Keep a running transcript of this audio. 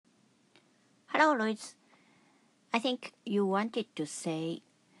Hello, Louis. I think you wanted to say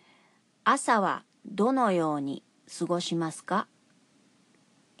朝はどのように過ごしますか?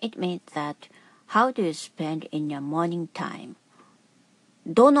 It means that how do you spend in your morning time?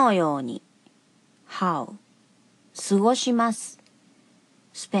 どのように how 過ごします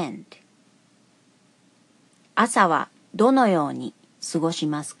spend 朝はどのように過ごし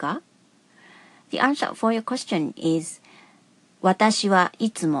ますか? The answer for your question is 私はい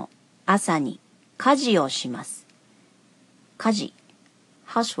つも朝に家事をします。家事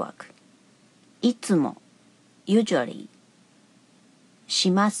housework いつも usually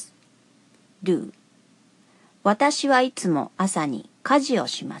します do 私はいつも朝に家事を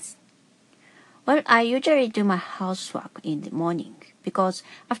します。Well, I usually do my housework in the morning because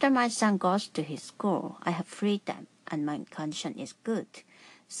after my son goes to his school, I have free time and my condition is good.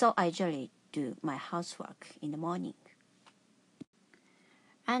 So I usually do my housework in the morning.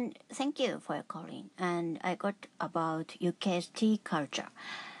 And thank you for your calling. And I got about UK's tea culture.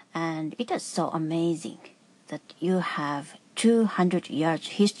 And it is so amazing that you have 200 years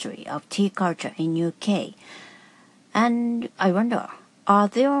history of tea culture in UK. And I wonder, are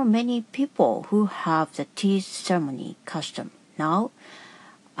there many people who have the tea ceremony custom now?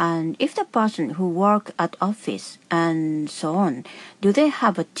 And if the person who work at office and so on, do they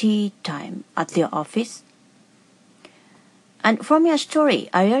have a tea time at their office? And from your story,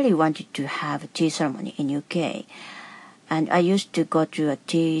 I really wanted to have a tea ceremony in UK. And I used to go to a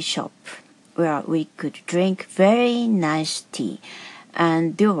tea shop where we could drink very nice tea.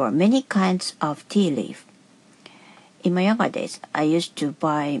 And there were many kinds of tea leaf. In my younger days, I used to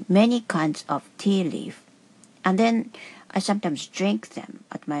buy many kinds of tea leaf. And then I sometimes drink them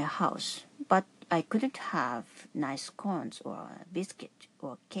at my house. But I couldn't have nice scones or biscuit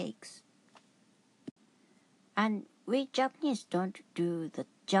or cakes. And we Japanese don't do the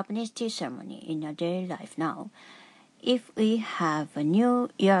Japanese tea ceremony in our daily life now. If we have a New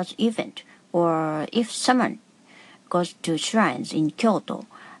Year's event or if someone goes to shrines in Kyoto,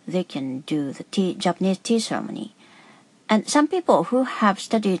 they can do the Japanese tea ceremony. And some people who have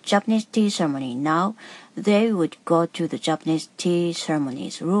studied Japanese tea ceremony now, they would go to the Japanese tea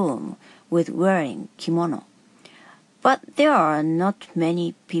ceremony's room with wearing kimono. But there are not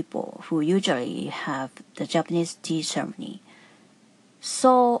many people who usually have the Japanese tea ceremony.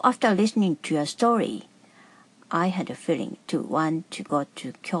 So after listening to your story, I had a feeling to want to go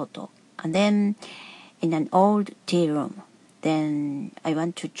to Kyoto and then in an old tea room. Then I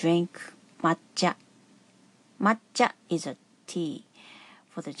want to drink matcha. Matcha is a tea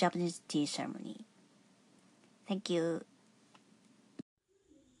for the Japanese tea ceremony. Thank you.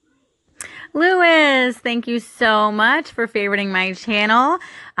 Louis, thank you so much for favoriting my channel.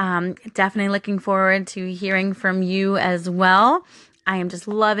 Definitely looking forward to hearing from you as well. I am just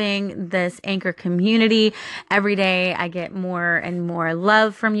loving this Anchor community. Every day I get more and more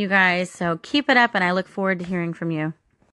love from you guys. So keep it up and I look forward to hearing from you.